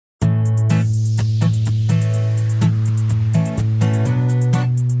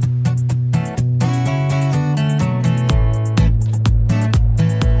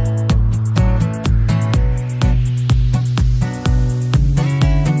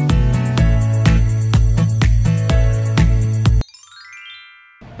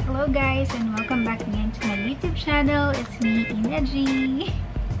channel. It's me, Ineji.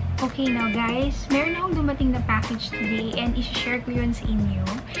 Okay, now guys, meron akong dumating na package today and i-share ko yun sa inyo.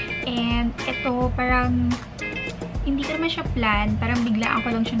 And ito, parang hindi ko naman siya plan. Parang biglaan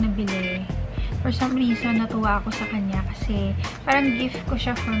ko lang siya nabili. For some reason, natuwa ako sa kanya kasi parang gift ko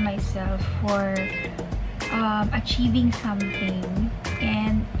siya for myself for achieving something.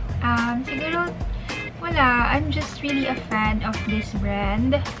 And siguro, wala. I'm just really a fan of this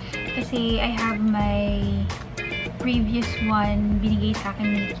brand. Kasi I have my previous one binigay sa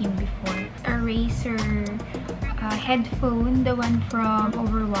akin ni Kim before. A Razer headphone. The one from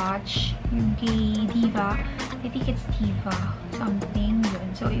Overwatch. Yung kay Diva. I think it's Diva. Something yun.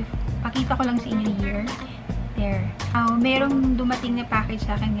 So, if pakita ko lang sa inyo here. There. Merong dumating na package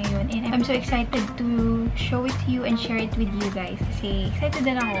sa akin ngayon. And I'm so excited to show it to you and share it with you guys. Kasi excited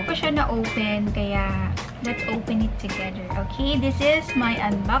din ako. Ko siya na-open. Kaya, let's open it together. Okay? This is my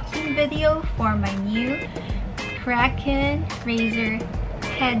unboxing video for my new Kraken Razer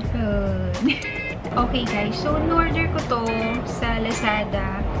headphone. Okay guys. So, in-order ko to sa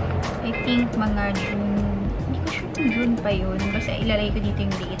Lazada. I think mga June. Hindi ko sure kung June pa yun. Basta ilalagay ko dito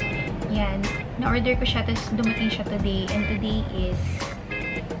yung date. Yan. Na-order ko siya, tapos dumating siya today. And today is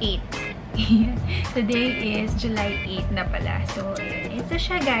 8. Today is July 8 na pala. So, ayan. Ito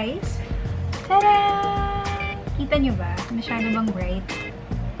siya, guys. Tada! Kita nyo ba? Masyado bang bright?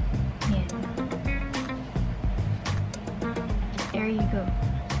 Yan. There you go.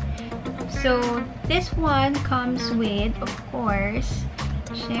 So, this one comes with, of course,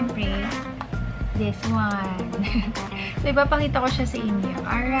 syempre, this one. So, ipapakita ko siya sa inyo.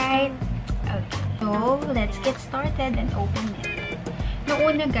 Alright? Okay. So, let's get started and open it.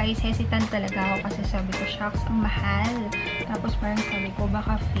 Noong una, guys, hesitant talaga ako kasi sabi ko, shucks, ang mahal. Tapos parang sabi ko,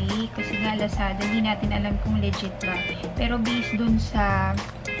 baka fake. Kasi nga, Lazada, hindi natin alam kung legit ba. Pero based dun sa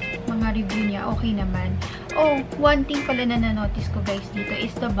mga review niya, okay naman. Oh, one thing pala na na-notice ko, guys, dito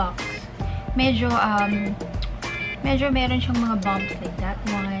is the box. Medyo meron siyang mga bumps like that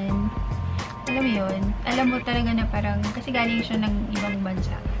one. Alam mo yun? Alam mo talaga na parang, kasi galing siya ng ibang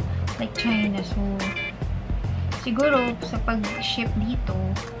bansa. Like China. So, siguro, sa pag-ship dito,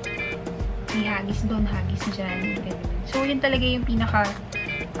 may hagis doon, hagis dyan. Ganun. So, yun talaga yung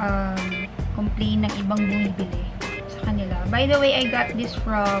pinaka-complain ng ibang bumibili sa kanila. By the way, I got this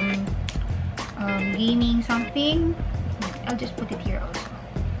from gaming something. I'll just put it here also.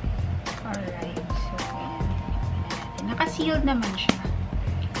 Alright. So, ayan. Naka-sealed naman siya.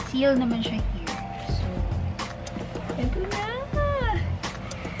 Sealed naman siya here. So, ito na.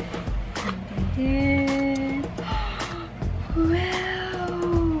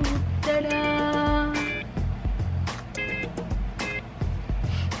 Wow! Tada!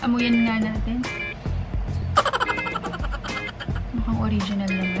 Amuyan nga natin. Mukhang original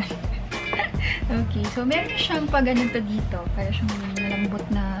naman. Okay, so meron siyang pag-ganito dito. Para siyang malambot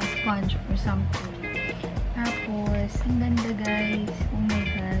na sponge or something. Tapos, ang ganda guys. Oh my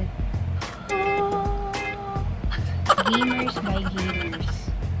god. Oh! Gamers by gamers.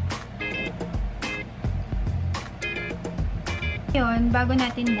 Yun, bago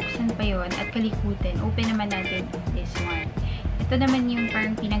natin buksan pa yun at kalikutin, open naman natin this one. Ito naman yung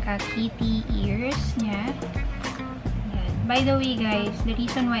parang pinaka-kitty ears niya. Ayan. By the way guys, the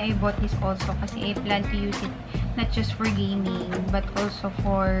reason why I bought this also kasi I plan to use it not just for gaming but also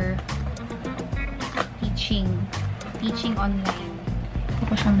for teaching online. Hindi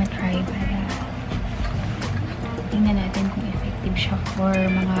ko siya matry para tingnan natin kung effective siya for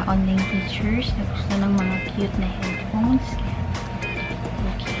mga online teachers na gusto ng mga cute na headphones.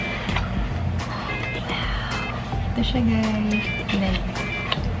 Ito siya guys. Then,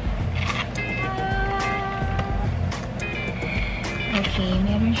 okay,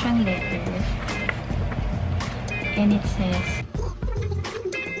 meron siyang letter. And it says,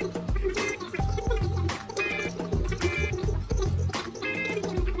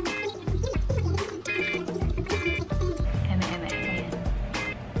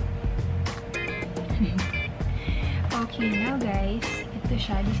 okay, now guys, ito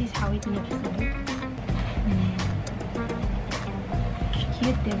siya. This is how it looks like.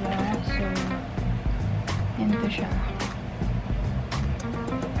 Cute, diba? So, ganito siya.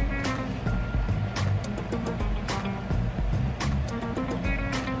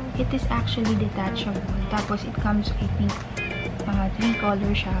 It is actually detachable. Tapos, it comes, I think, 3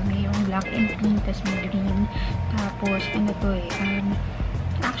 colors siya. Mayroong black and pink, tapos may green. Tapos, ano to eh,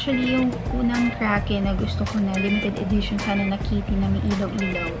 actually, yung unang Kraken na gusto ko na limited edition, sana na kitty na may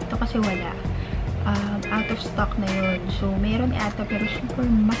ilaw-ilaw. Ito kasi wala. Out of stock na yun. So, meron ata pero super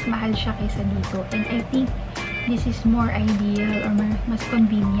mas mahal siya kaysa dito. And I think this is more ideal or mas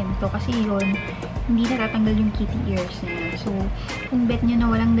convenient to. Kasi yun, hindi natatanggal yung kitty ears niya. So, kung bet nyo na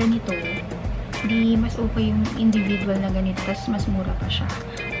walang ganito, di mas okay yung individual na ganito. Tapos, mas mura pa siya.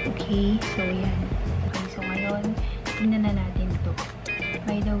 Okay? So, yan. Okay, so ngayon, tingnan na natin to.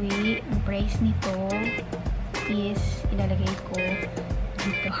 By the way, ang price nito is ilalagay ko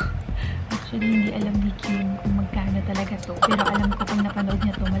dito. Actually, hindi alam ni Kim kung magkano talaga to. Pero alam ko kung napanood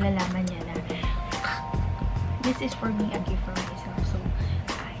niya to, malalaman niya na this is for me, a gift for myself. So,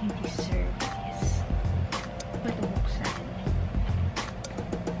 I deserve this. Ito buksan.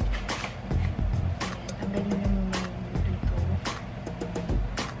 Tanggalin na muna yung dito.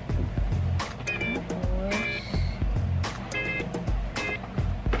 Tapos,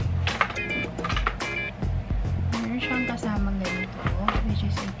 meron siyang kasamang ganito, which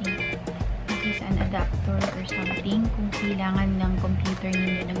is, I think, this is an adapter or something. Kung kailangan ng computer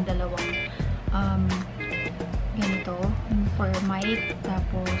ninyo ng dalawang ganito, for mic,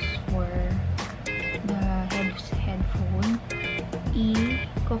 tapos for the headphone,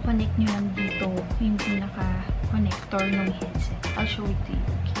 i-connect nyo lang dito yung pinaka-connector ng headset. I'll show it to you,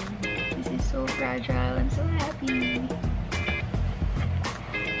 okay? This is so fragile. I'm so happy.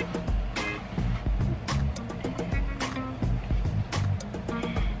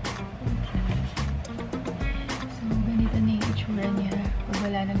 So, ganito na yung itsura niya pag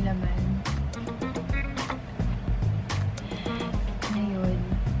wala ng laman.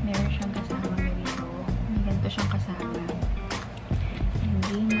 Siyang kasama. And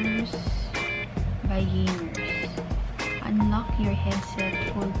gamers by gamers. Unlock your headset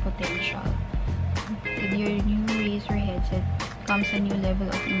full potential. With your new Razer headset comes a new level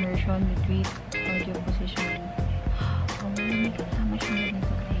of immersion with great audio positioning. Oh, may kasama siya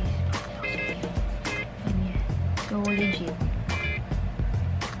ganito, guys. Ganyan. So, legit.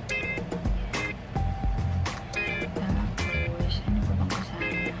 Tapos, ano pa bang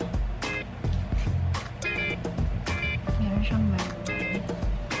kasama? Siyang manual.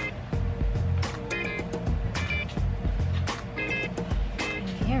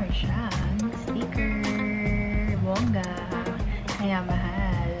 Meron siyang sticker. Bongga. Kaya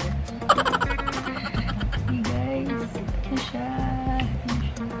mahal. Hey guys. Ito siya.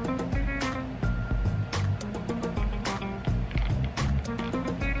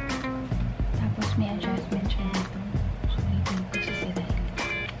 Tapos may adjustment siya dito. So, ito yung pagsisirahin.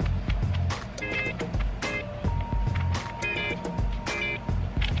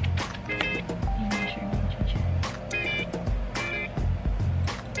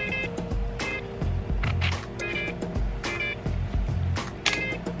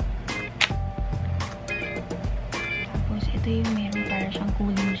 Ito yung meron para siyang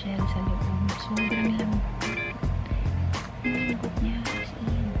cooling gel sa loob. Sobrang lambot. Ang lambot niya. As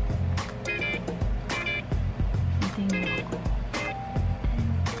in. Ito yung logo.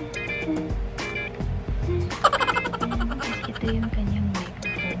 Tapos ito yung kanyang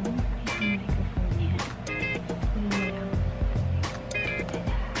microphone. Ito yung microphone niya. Cooling niya lang.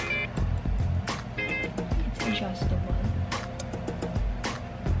 It's adjustable.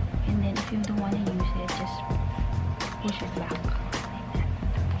 And then if you don't want to use it, just push it back. Like that.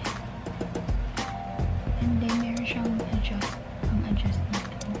 And then, meron siyang adjust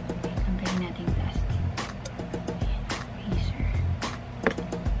dito. Tanggalin natin yung plastic. Razer.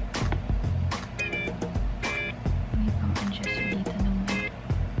 May pang-adjust dito naman.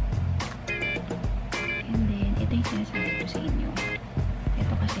 And then, ito yung sinasabi ko sa inyo.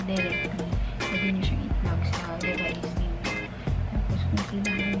 Ito kasi directly. Pwede nyo siyang i-plug sa device ninyo. Tapos, kung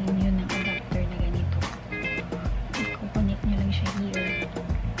kailangan ninyo ng adapter na ganito, i-connect nyo lang siya here.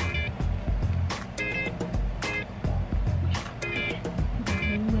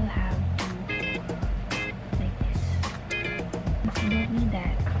 You will have to like this. If you don't need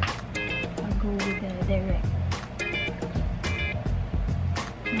that, I'll go with the direct.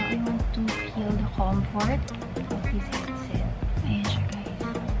 Now I want to feel the comfort of this headset. Ayan siya, guys.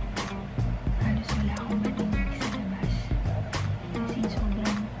 Halos wala akong marinig sa labas. Kasi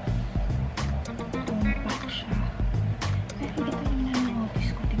sobrang tumpak siya. Pero ito yung namin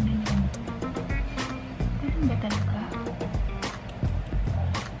office ko. Tingnan nyo. Ganun ba talaga?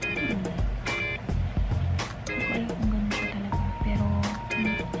 Hindi ko alam kung ganun siya talaga. Pero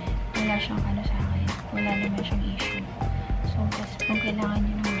wala siyang ano sa akin. Wala naman siyang issue. So, tas kung kailangan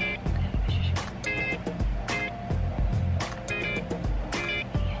nyo ng mic, talaga siya.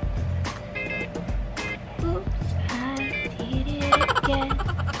 Ayan. Oops, I did it again.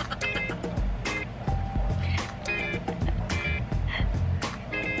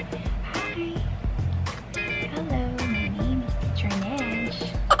 Hello, my name is Teacher Nesh.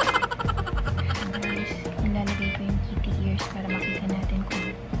 Guys, ilalagay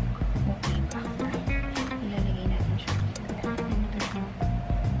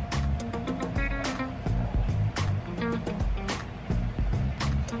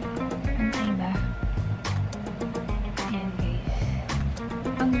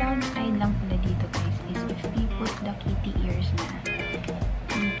downside lang pala dito guys is if you put the kitty ears na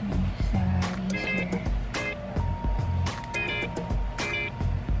dito sa Razer,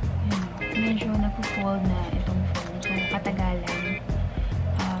 medyo nagpo-fold na itong phone. So, katagalan,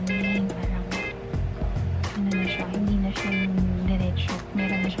 yung parang, ano na siya, hindi na siya yung diretso.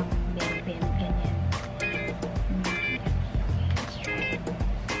 Meron na siyang bend-bend, ganyan. Let's try it.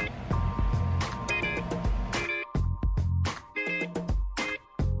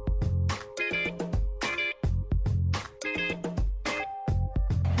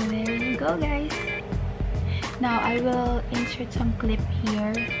 So, there you go, guys. Now, I will insert some clip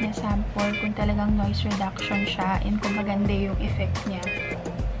here na sample kung talagang noise reduction siya and kung maganda yung effect niya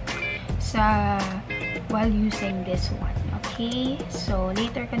while using this one. Okay? So,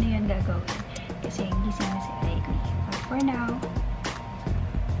 later ko na yun gagawin kasi gising na si Riley. But for now,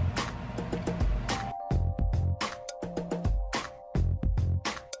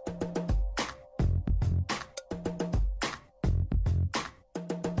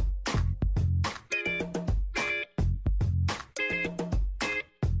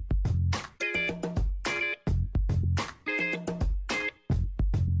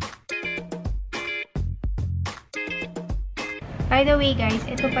 by the way guys,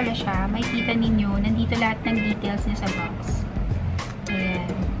 ito pala siya. Makikita ninyo, nandito lahat ng details niya sa box. Ayan.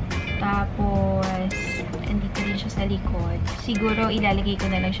 Tapos, nandito din siya sa likod. Siguro, ilalagay ko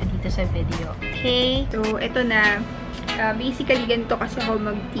na lang siya dito sa video. Okay? So, ito na. Basically, ganito kasi ako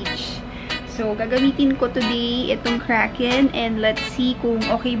mag-teach. So, gagamitin ko today itong Kraken and let's see kung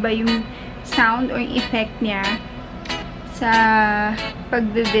okay ba yung sound or effect niya sa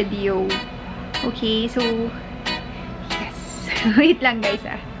pag-video. Okay? So, wait lang guys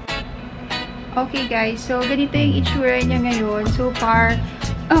Okay guys, so ganito yung itsura niya ngayon. So far,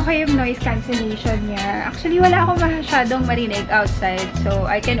 okay yung noise cancellation niya. Actually, wala akong masyadong marinig outside. So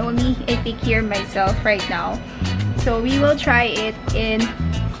I can only, I think, hear myself right now. So we will try it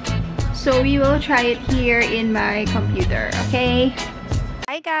here in my computer. Okay?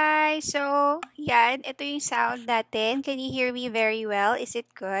 Hi guys! So, yan. Ito yung sound natin. Can you hear me very well? Is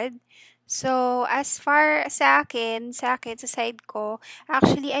it good? So, as far sa akin, sa side ko,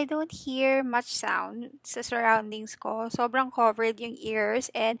 actually, I don't hear much sound sa surroundings ko. Sobrang covered yung ears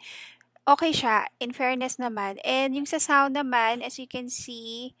and okay siya, in fairness naman. And yung sa sound naman, as you can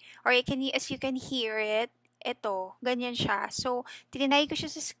see, or as you can hear it, ito, ganyan siya. So, tinry ko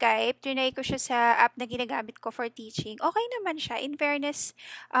siya sa Skype, tinry ko siya sa app na ginagamit ko for teaching. Okay naman siya. In fairness,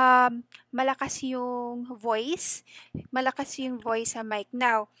 malakas yung voice sa mic.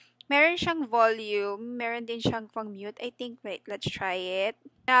 Now, meron siyang volume, meron din siyang pang mute. I think, wait, let's try it.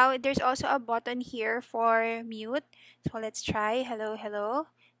 Now, there's also a button here for mute. So, let's try. Hello, hello.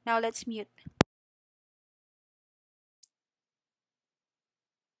 Now, let's mute.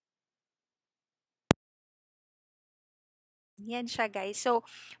 Yan siya, guys. So,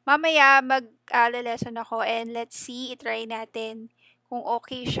 mamaya mag-lesson ako and let's see, itry natin kung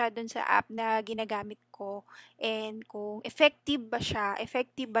okay siya dun sa app na ginagamit ko and kung effective ba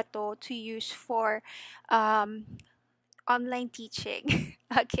to use for online teaching.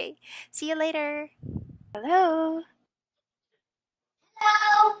 Okay. See you later. Hello.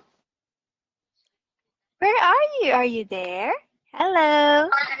 Hello. Where are you? Are you there?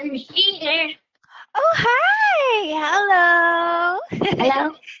 Hello. I'm here. Oh, hi. Hello.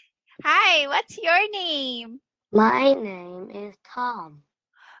 Hello. Hi, what's your name? My name is Tom.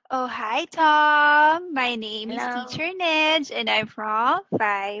 Oh, hi, Tom. My name Hello. is Teacher Nej, and I'm from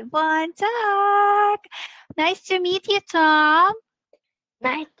 51 Talk. Nice to meet you, Tom.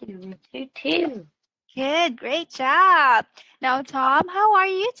 Nice to meet you too. Good, great job. Now, Tom, how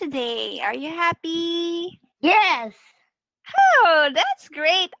are you today? Are you happy? Yes. Oh, that's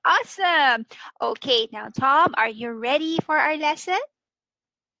great. Awesome. Okay, now, Tom, are you ready for our lesson?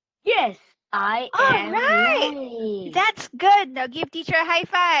 Yes, I am ready. That's good. Now, give teacher a high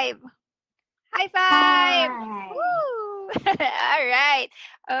five. High five. Bye. Woo. All right.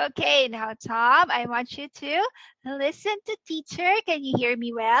 Okay, now, Tom, I want you to listen to teacher. Can you hear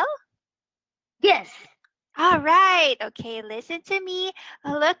me well? Yes. All right. Okay, listen to me.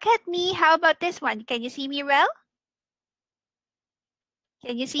 Look at me. How about this one? Can you see me well?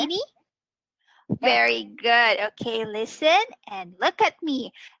 Can you see me? Very good. Okay, listen and look at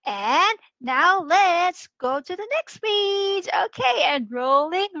me. And now let's go to the next page. Okay, and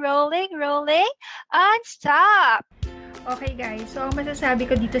rolling, rolling, rolling, and stop. Okay guys, so ang masasabi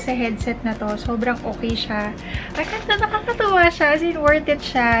ko dito sa headset na to, sobrang okay siya. Nakakatuwa siya, as in worth it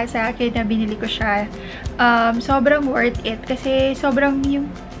siya sa akin na binili ko siya. Sobrang worth it kasi sobrang yung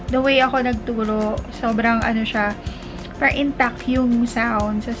the way ako nagturo, sobrang ano siya, para intact yung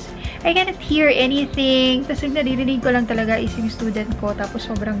sound. So, I cannot hear anything. Tapos yung naririnig ko lang talaga is yung student ko. Tapos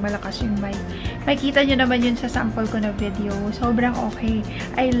sobrang malakas yung mic. Makikita nyo naman yun sa sample ko na video. Sobrang okay.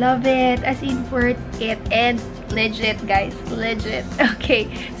 I love it. As in, worth it. And legit, guys. Legit. Okay.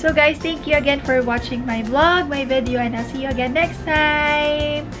 So, guys, thank you again for watching my vlog, my video. And I'll see you again next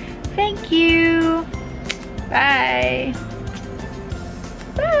time. Thank you. Bye.